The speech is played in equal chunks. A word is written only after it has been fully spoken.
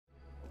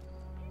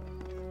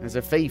There's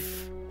a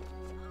thief.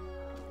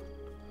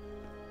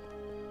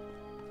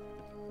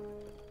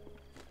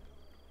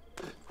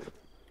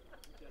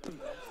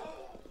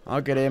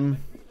 I'll get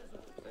him.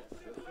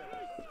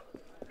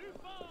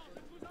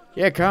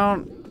 You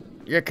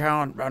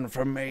can't run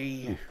from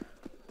me.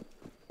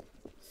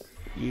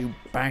 You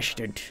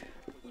bastard.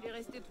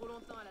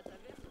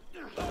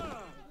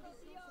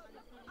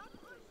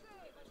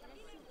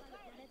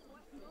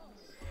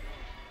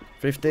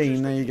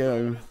 15, there you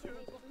go.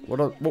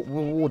 What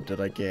reward did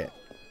I get?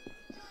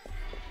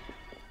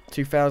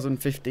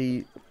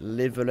 2050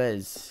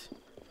 livres.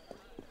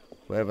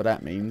 Whatever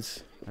that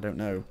means. I don't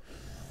know.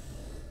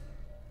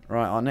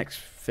 Right, our next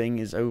thing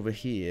is over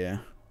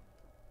here.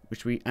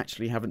 Which we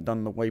actually haven't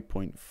done the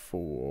waypoint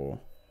for.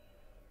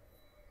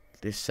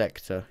 This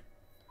sector.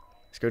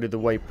 Let's go to the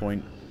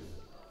waypoint.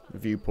 The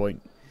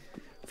viewpoint.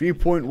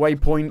 Viewpoint,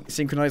 waypoint,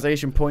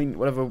 synchronization point,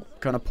 whatever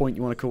kind of point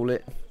you want to call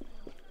it.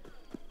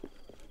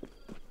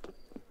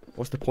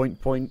 What's the point?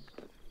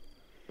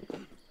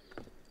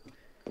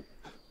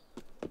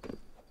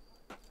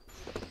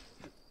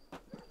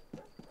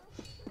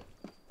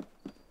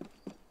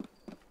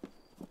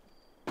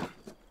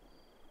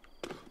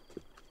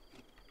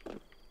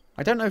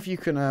 I don't know if you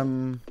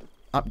can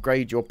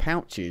upgrade your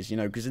pouches, you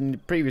know, because in the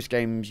previous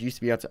games you used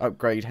to be able to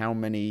upgrade how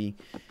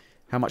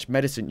much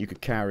medicine you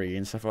could carry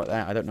and stuff like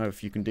that. I don't know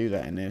if you can do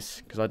that in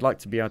this, because I'd like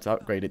to be able to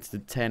upgrade it to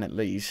 10 at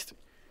least.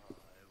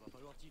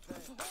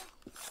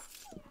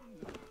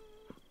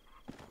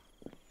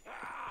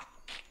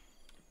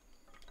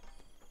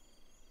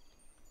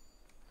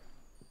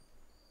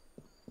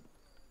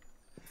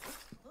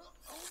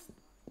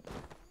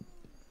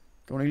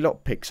 Got any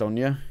lockpicks on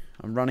you?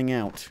 I'm running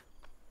out.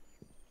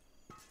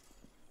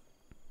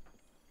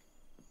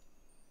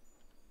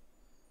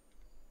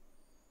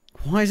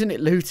 Why isn't it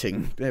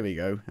looting? There we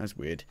go. That's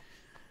weird.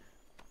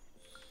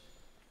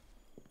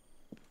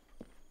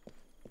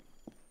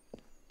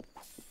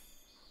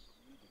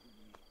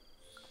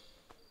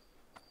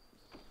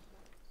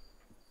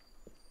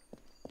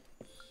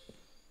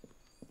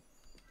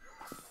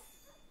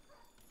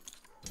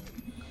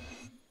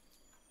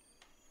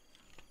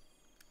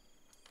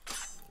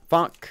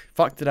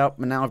 Fucked it up,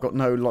 and now I've got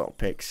no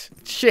lockpicks.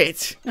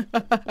 Shit!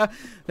 At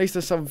least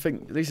there's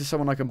something. At least there's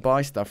someone I can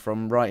buy stuff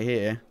from right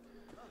here.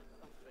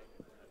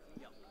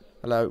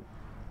 Hello.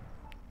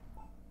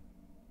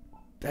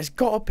 There's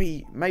gotta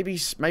be maybe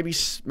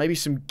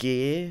some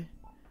gear.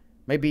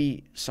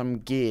 Maybe some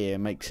gear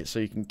makes it so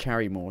you can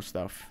carry more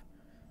stuff.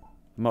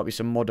 There might be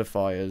some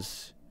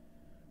modifiers.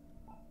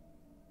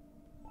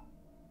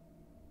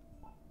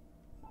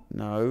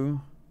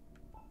 No.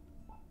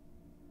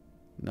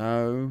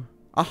 No.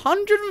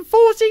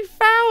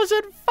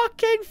 140,000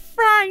 fucking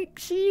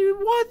francs! You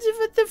what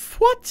the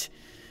what?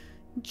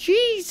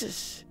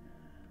 Jesus.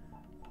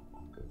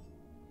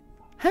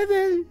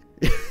 Hello.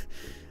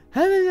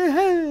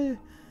 Hello.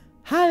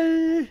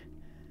 Hello.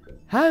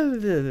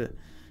 Hello.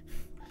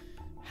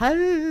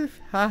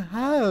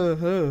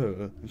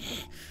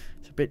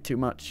 It's a bit too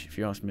much, if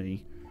you ask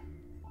me.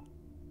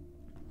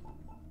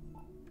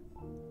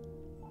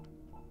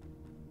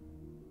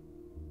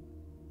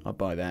 I'll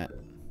buy that.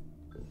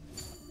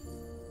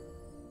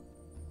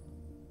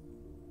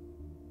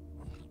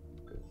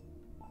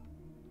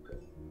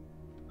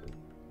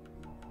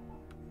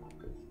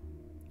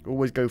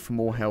 Always go for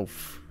more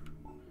health.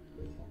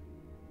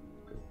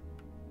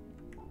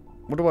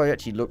 What do I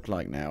actually look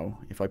like now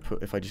if I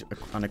just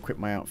unequip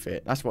my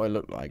outfit? That's what I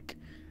look like.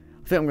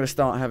 I think I'm going to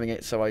start having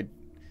it so I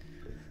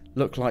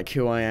look like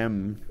who I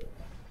am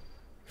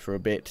for a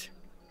bit.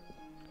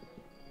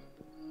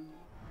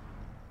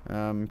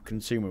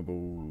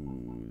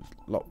 Consumables,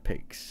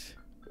 lockpicks.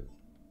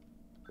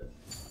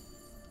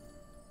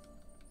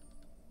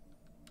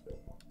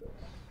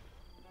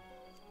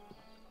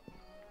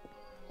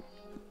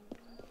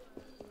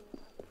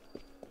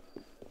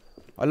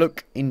 I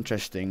look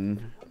interesting.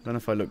 I don't know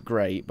if I look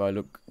great, but I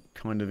look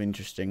kind of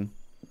interesting.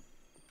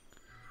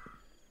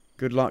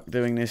 Good luck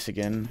doing this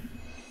again.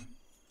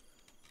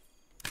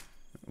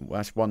 Well,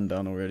 that's one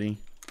done already.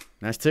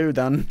 That's two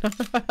done.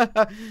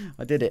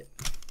 I did it.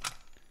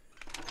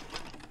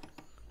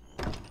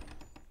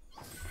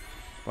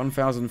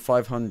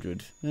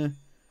 1,500. Yeah.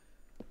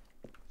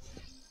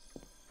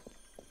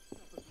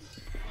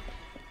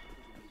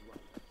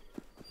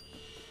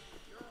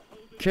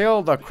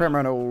 Kill the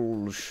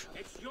criminals.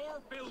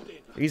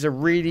 These are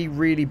really,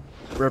 really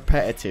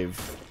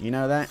repetitive. You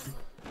know that?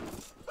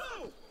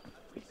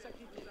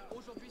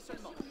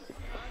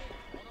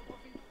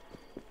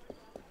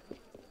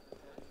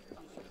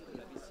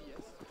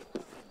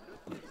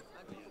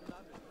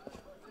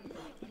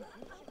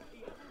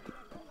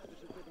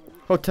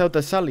 Hotel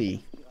de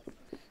Sully.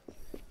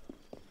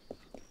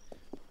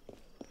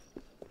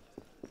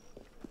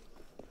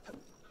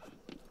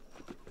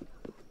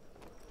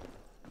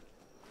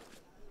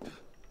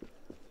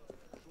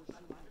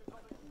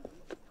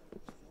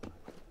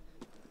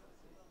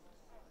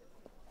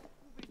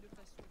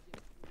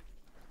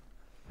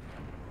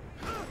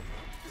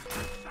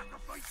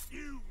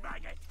 You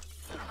maggot!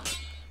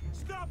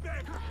 Stop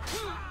it!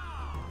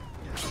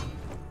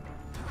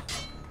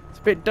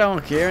 a bit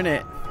dark here, isn't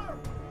it?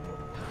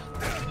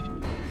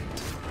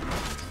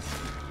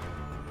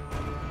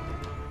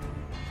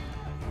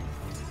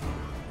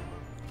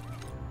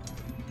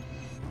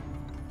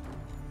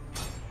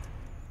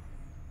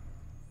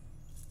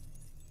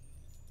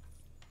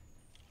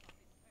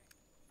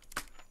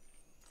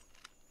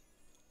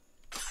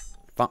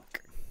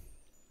 Fuck.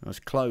 That was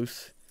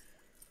close.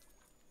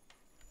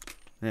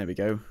 There we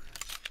go.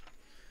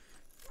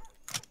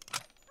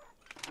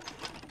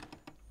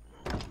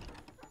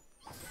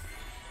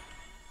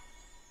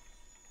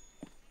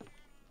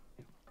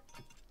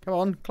 Come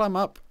on, climb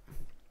up.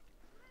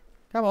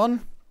 Come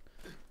on.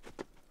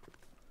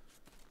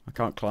 I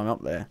can't climb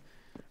up there.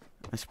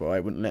 That's why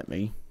it wouldn't let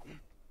me.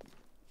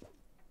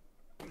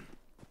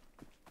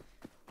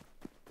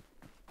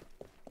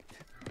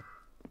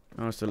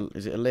 Oh,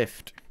 is it a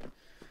lift?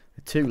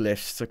 2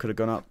 lifts, I could have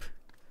gone up.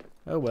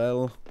 Oh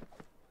well.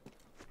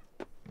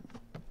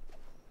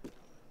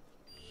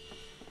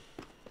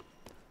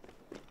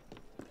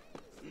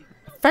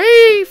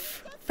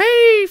 Thief!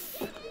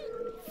 Thief!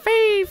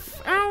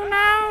 Thief! Oh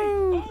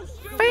no!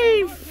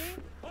 Thief!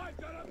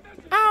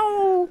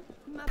 Oh!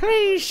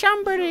 Please,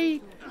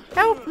 somebody!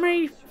 Help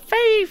me!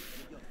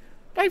 Thief!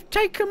 They've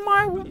taken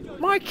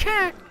my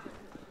cat!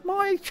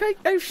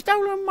 They've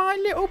stolen my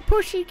little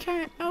pussy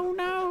cat! Oh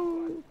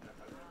no!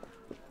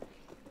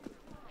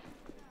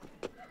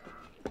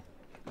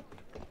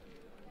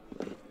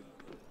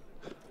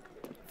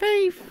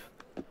 Thief!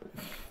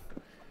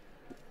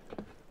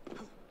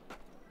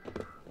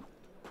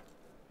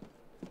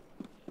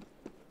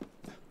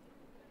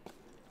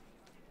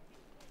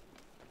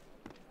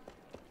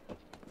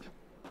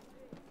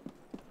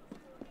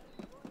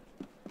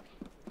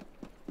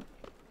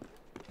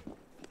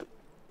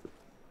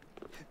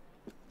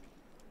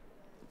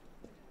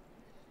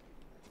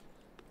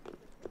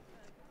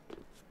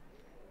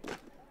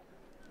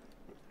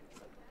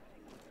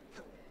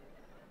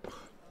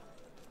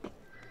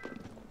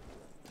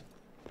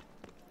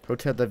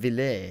 Hotel de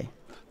Ville.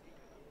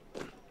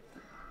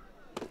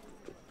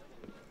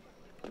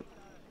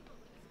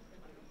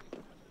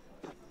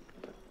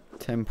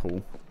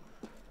 Temple.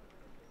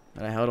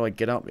 How do I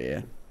get up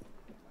here?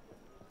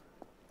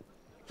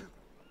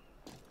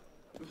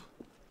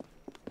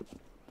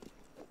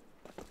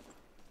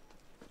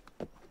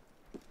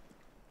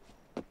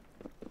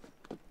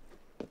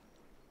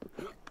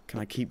 Can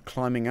I keep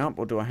climbing up,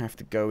 or do I have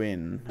to go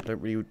in? I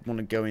don't really want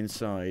to go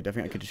inside. I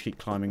think I could just keep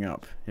climbing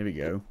up. Here we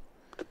go.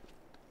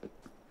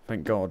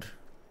 Thank God.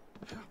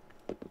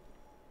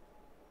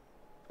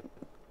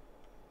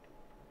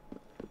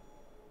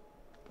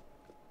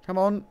 Come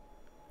on.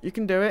 You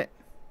can do it.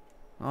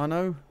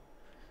 Arno.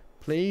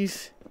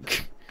 Please.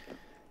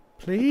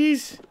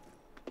 Please.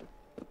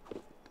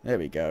 There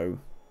we go.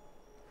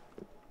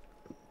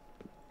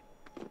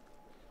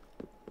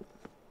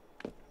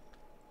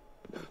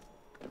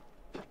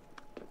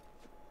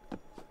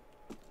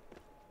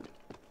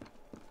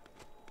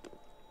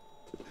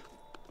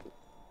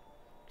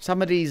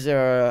 Some of these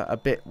are a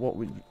bit, what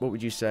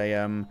would you say,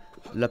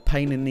 la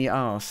pain in the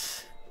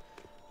arse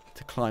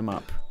to climb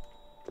up.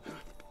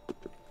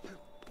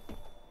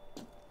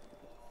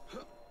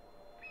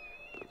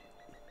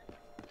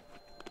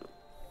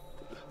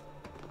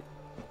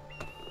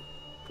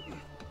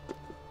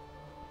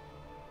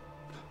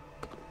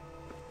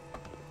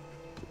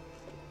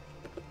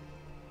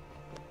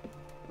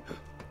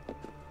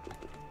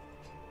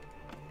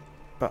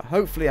 But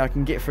hopefully I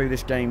can get through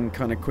this game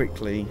kind of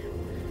quickly.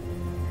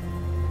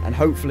 And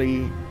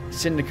hopefully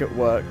Syndicate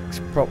works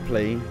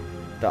properly,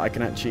 that I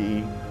can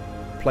actually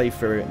play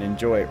through it and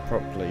enjoy it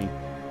properly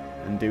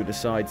and do the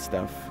side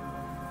stuff.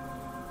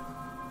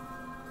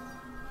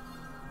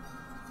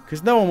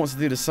 Because no one wants to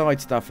do the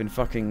side stuff in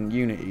fucking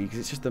Unity, because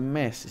it's just a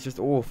mess, it's just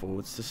awful,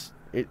 it's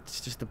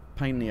just a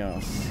pain in the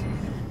ass.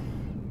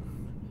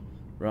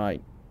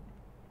 Right.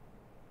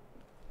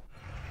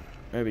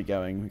 Where are we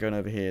going? We're going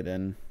over here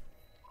then.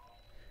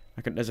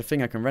 There's a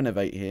thing I can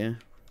renovate here,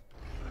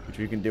 which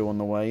we can do on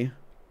the way.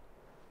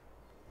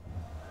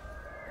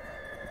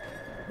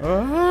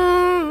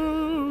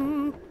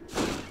 Ah!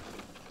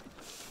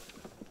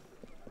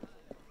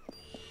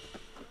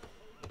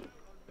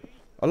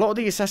 A lot of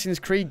the Assassin's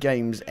Creed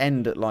games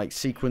end at like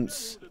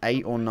sequence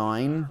 8 or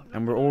 9,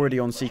 and we're already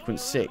on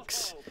sequence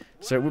 6.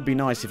 So it would be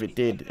nice if it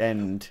did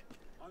end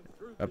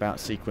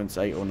about sequence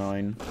 8 or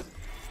 9.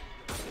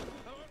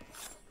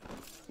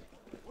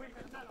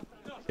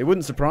 It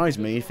wouldn't surprise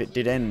me if it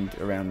did end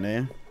around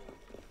there.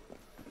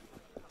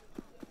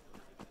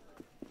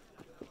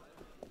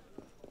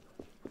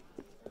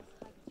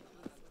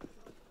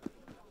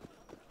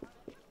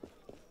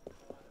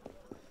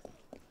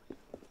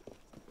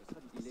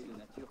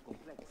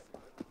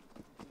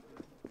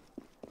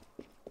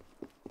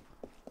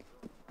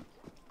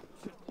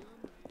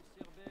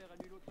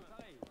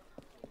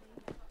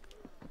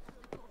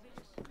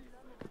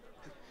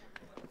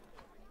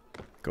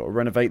 Got to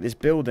renovate this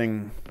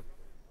building.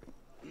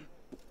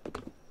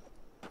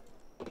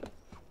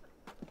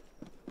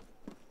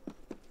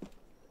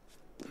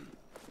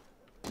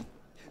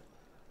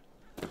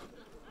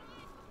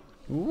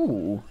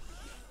 Ooh.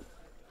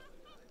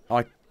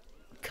 I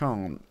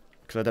can't,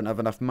 because I don't have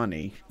enough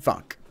money.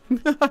 Fuck.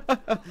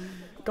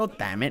 God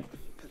damn it.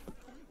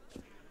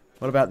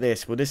 What about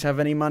this? Will this have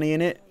any money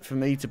in it for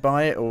me to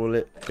buy it, or will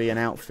it be an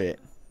outfit?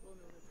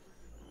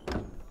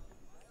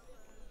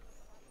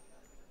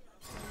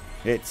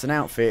 It's an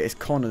outfit. It's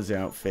Connor's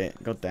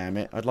outfit. God damn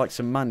it. I'd like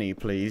some money,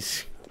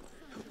 please.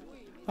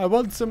 I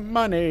want some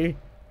money.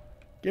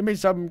 Give me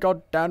some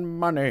goddamn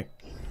money.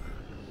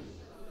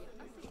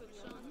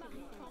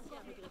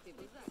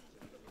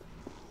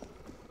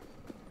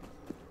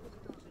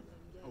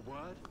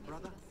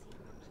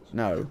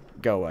 No,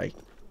 go away.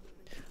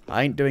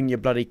 I ain't doing your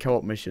bloody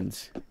co-op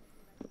missions.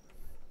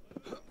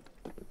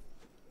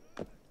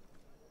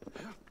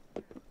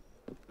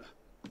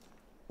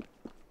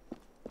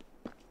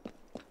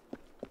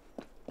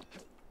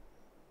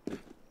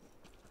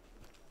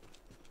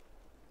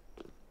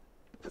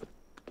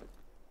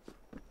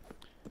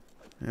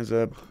 There's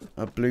a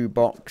blue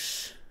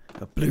box.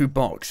 A blue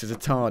box. There's a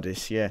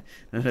TARDIS, yeah.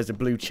 And there's a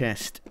blue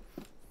chest.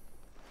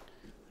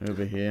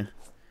 Over here.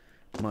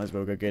 Might as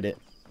well go get it.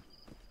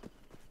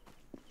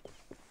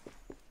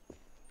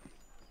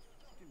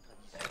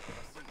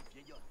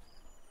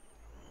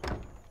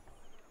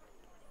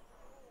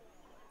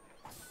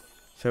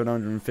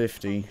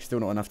 $750. Still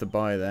not enough to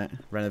buy that.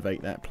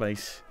 Renovate that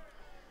place.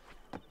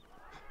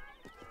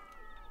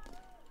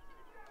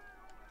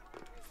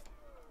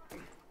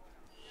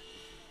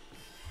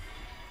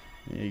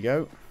 There you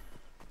go.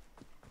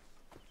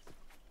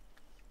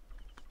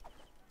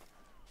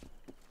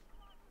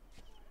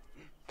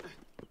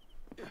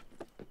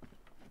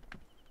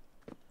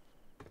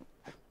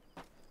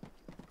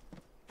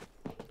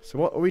 So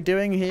what are we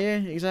doing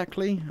here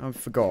exactly? I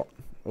forgot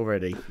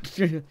already.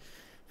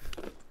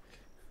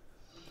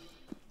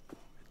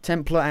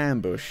 Templar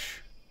ambush.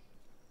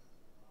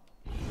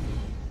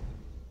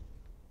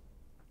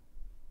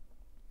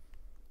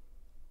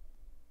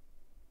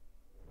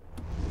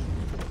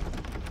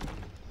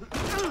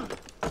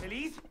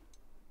 Elise?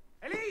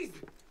 Elise?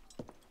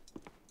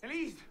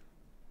 Elise?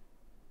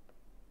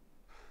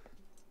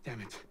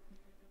 Damn it.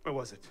 Where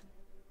was it?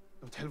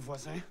 L'hôtel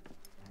voisin?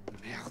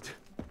 Merde.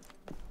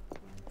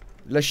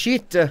 La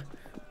shit.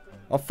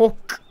 Oh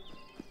fuck.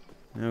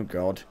 Oh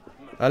god.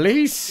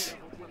 Elise?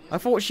 I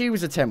thought she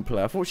was a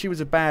Templar. I thought she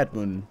was a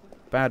badman.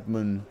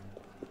 Badminton.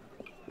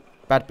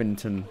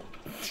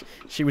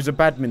 She was a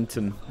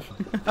badminton.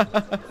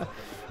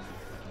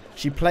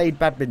 She played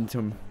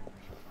badminton.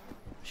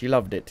 She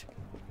loved it.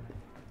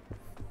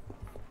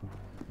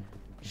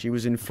 She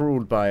was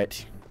enthralled by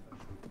it.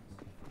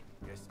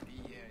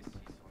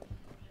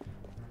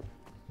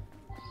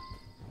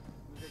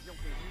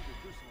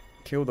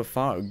 Kill the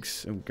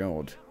thugs. Oh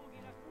god.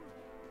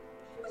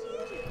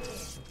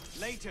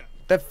 Later.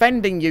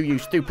 Defending you, you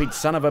stupid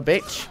son of a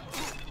bitch.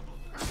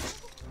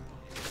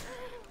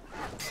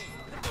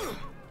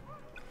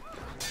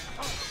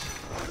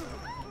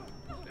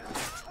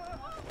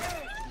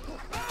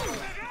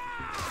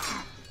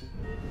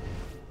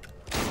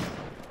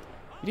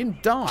 You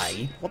didn't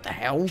die? What the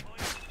hell?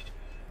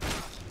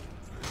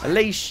 At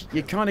least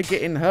you're kind of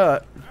getting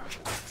hurt.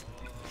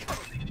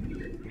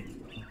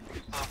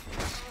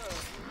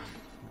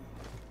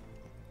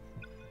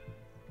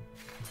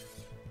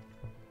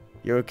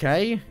 You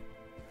okay?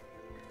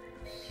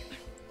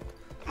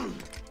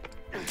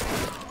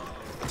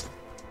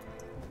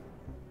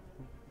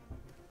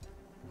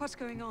 What's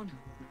going on?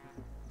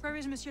 Where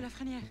is Monsieur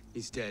Lafreniere?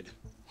 He's dead.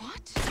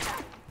 What?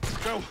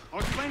 Go. I'll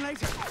explain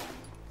later.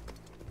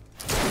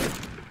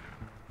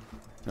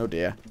 Oh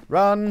dear.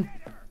 Run!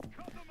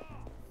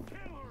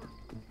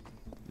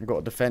 I've got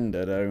a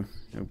defender though.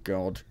 Oh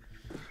god.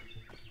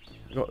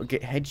 I've got to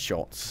get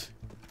headshots.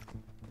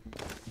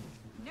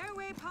 No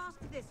way past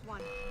this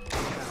one.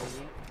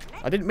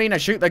 I didn't mean to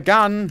shoot the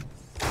gun!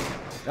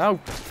 Oh,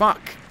 fuck.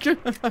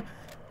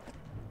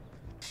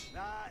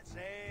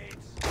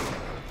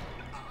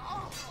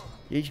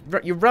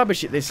 You're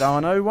rubbish at this,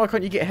 Arno. Why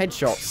can't you get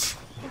headshots?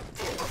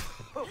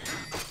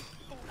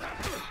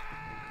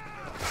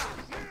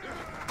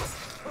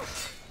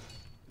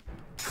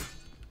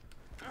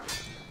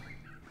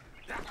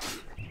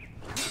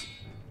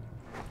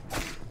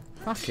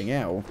 Fucking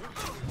hell.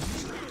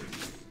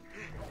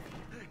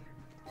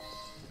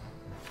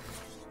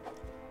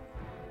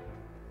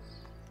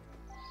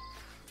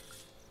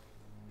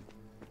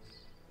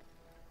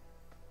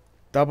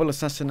 Double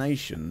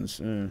assassinations.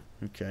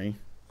 Okay.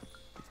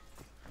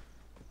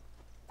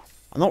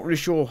 I'm not really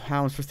sure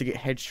how I'm supposed to get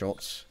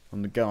headshots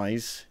on the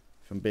guys,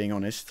 if I'm being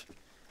honest.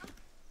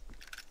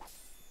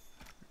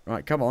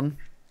 Right, come on.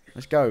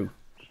 Let's go.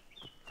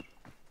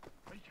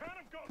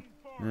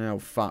 Oh,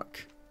 fuck.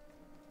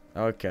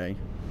 Okay.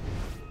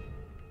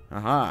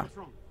 Aha. What's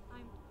wrong?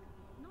 I'm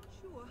not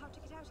sure how to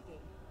get out again.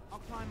 I'll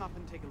climb up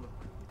and take a look.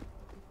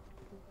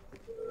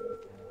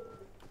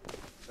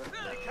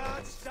 They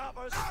can't stop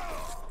us.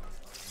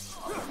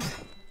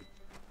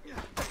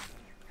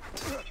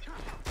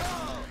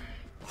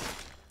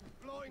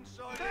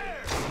 Blindside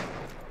there.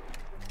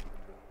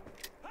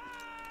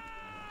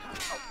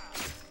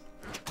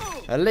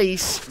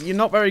 Elise, you're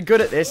not very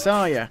good at this,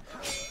 are you?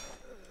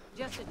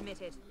 Just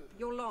admit it.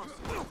 You're lost.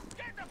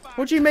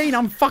 What do you mean?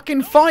 I'm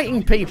fucking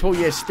fighting people,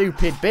 you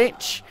stupid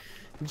bitch.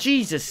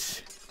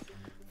 Jesus.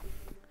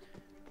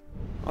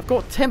 I've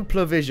got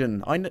Templar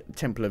vision.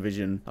 Templar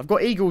vision. I've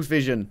got Eagle's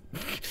vision.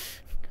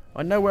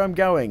 I know where I'm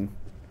going.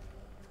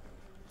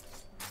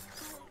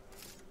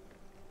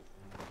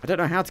 I don't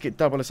know how to get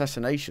double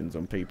assassinations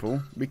on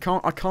people.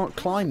 I can't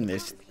climb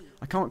this.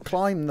 I can't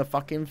climb the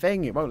fucking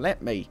thing. It won't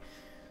let me.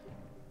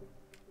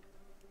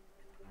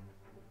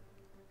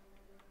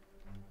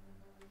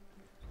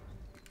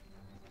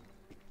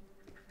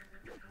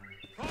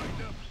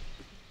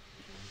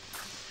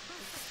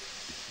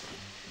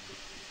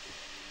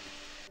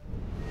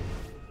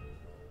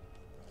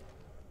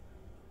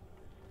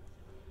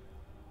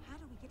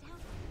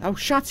 Oh,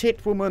 shut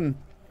it, woman.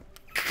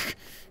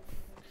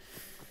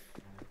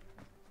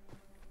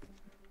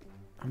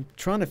 I'm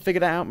trying to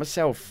figure that out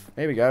myself.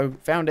 Here we go.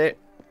 Found it.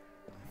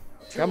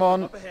 Come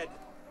on. You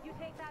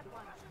take that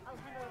one. I'll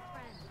handle a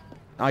friend.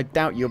 I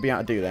doubt you'll be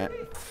able to do that.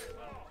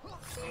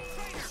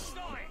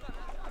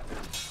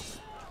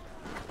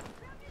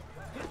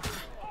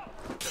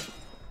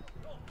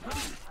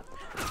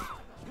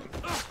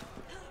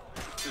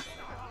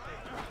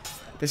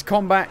 This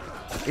combat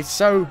is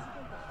so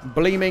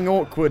bleeming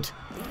awkward.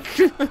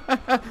 What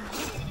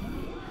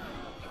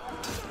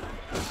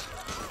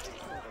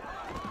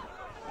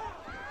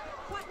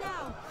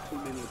now? Too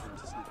many of them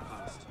to sneak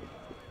past.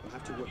 We'll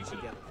have to work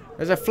together.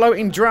 There's a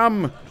floating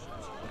drum.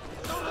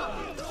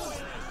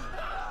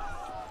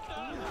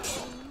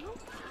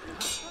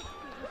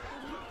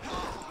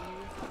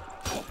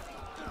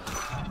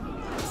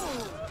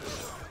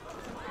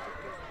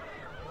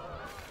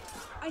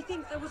 I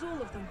think that was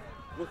all of them.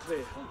 We're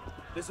clear.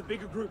 There's a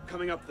bigger group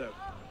coming up, though.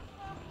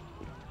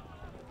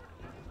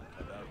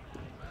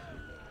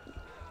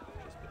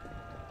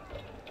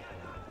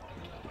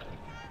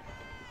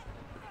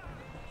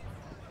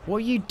 What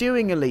are you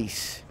doing,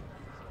 Elise?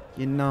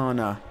 You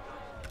nana.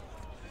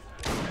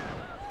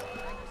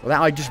 Well,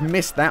 that I just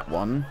missed that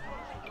one.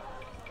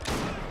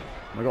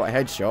 I got a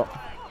headshot.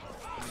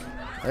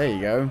 There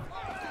you go.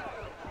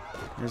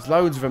 There's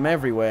loads of them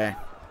everywhere.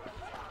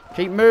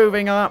 Keep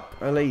moving up,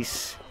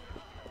 Elise.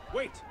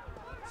 Wait!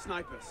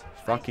 Snipers.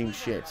 Fucking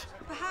shit.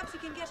 Perhaps you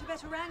can get a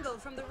better angle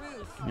from the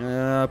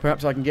roof.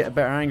 Perhaps I can get a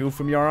better angle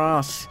from your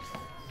ass.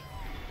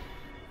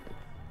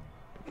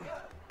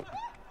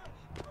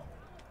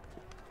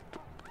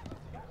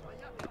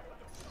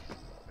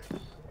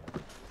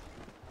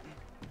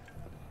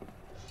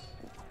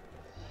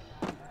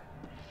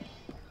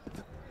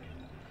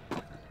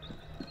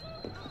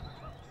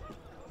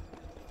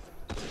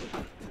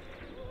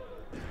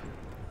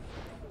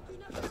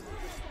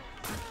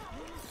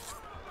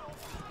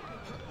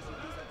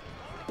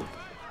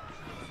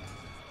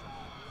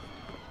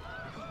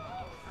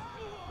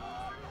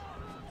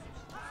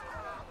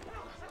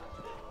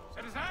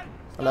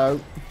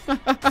 Hello.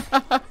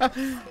 Not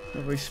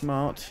very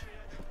smart.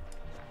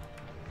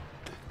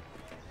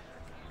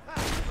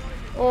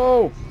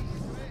 Oh!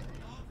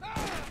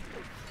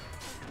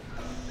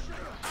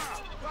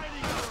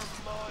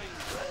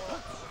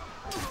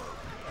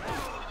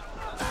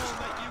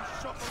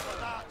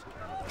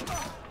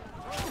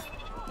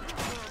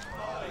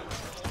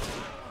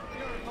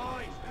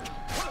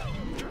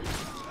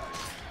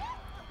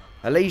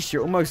 At least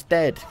you're almost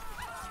dead.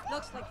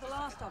 Looks like the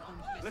last of them.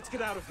 Let's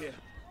get out of here.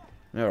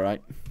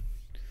 Alright.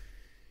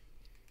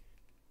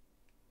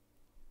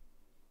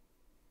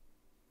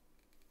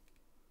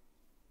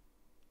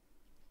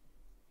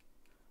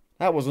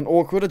 That wasn't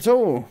awkward at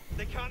all.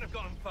 They can't have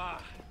gotten far.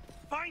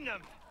 Find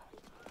them!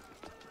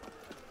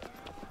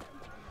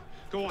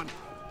 Go on.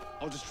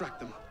 I'll distract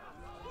them.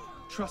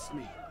 Trust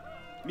me.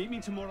 Meet me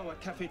tomorrow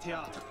at Café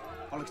Théâtre.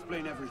 I'll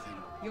explain everything.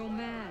 You're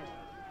mad.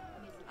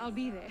 I'll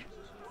be there.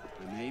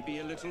 I may be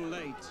a little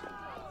late.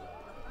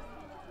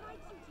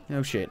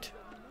 No shit.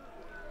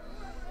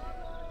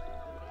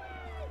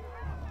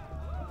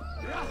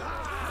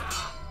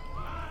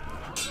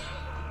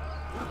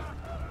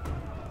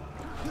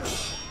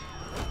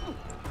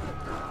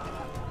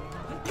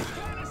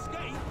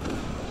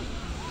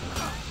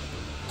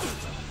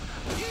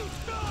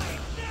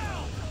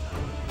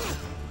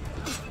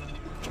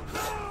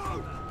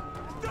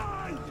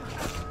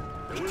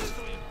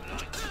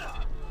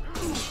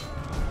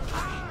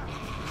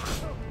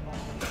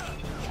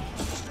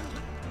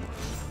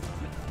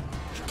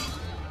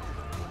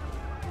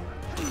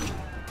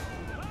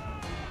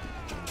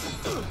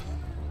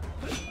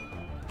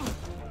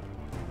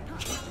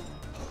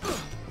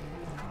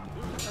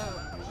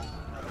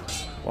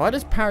 Why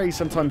does parry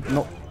sometimes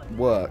not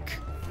work?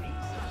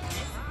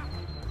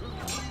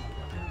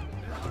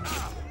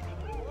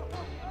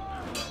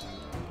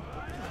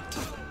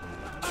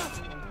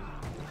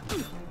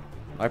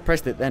 I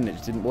pressed it then, it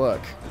just didn't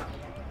work.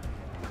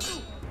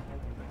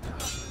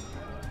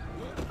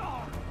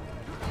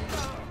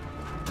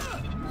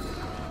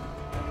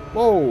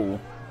 Whoa!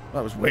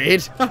 That was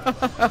weird.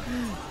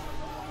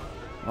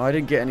 I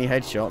didn't get any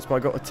headshots, but I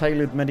got a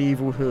tailored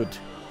medieval hood.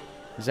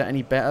 Is that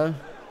any better?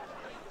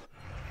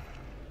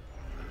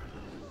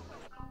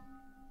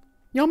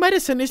 Your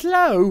medicine is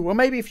low. Well,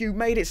 maybe if you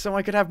made it so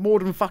I could have more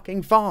than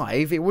fucking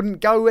 5, it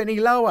wouldn't go any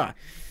lower.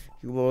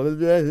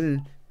 Right,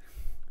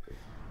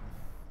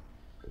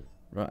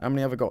 how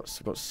many have I got?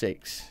 I've got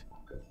 6.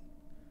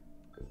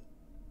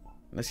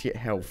 Let's get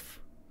health.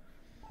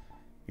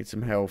 Get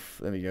some health.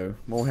 There we go.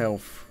 More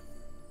health.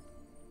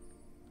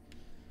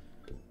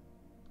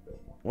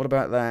 What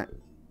about that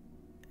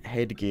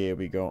headgear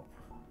we got?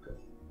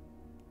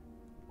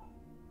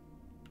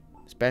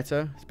 It's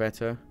better. It's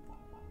better.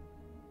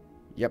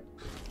 Yep.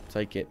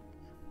 Take it.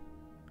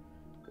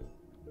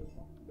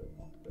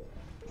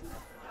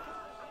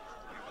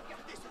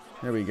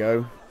 There we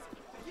go.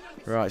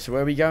 Right, so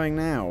where are we going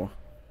now?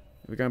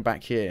 We're going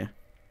back here.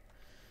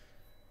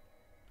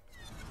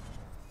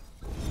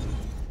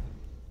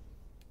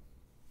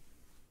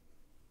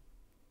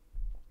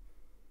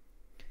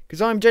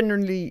 Because I'm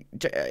generally,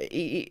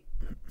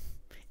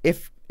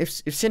 if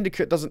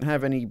Syndicate doesn't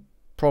have any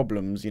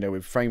problems, you know,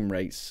 with frame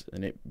rates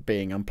and it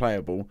being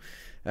unplayable,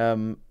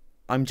 I'm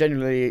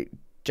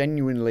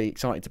genuinely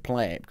excited to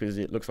play it because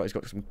it looks like it's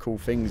got some cool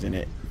things in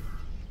it.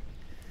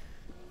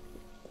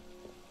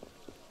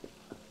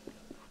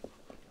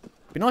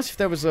 It'd be nice if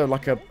there was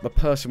like a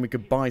person we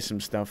could buy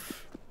some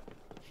stuff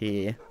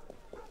here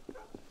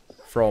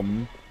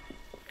from.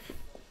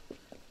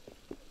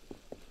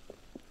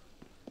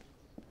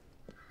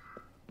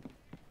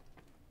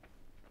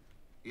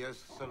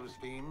 Yes,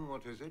 Celestine,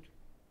 what is it?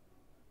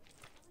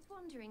 I was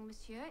wondering,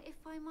 monsieur, if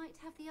I might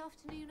have the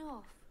afternoon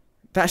off.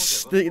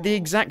 That's the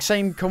exact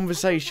same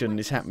conversation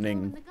is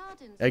happening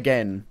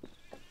again.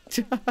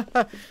 We've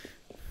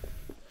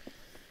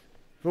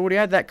already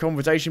had that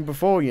conversation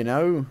before, you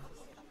know.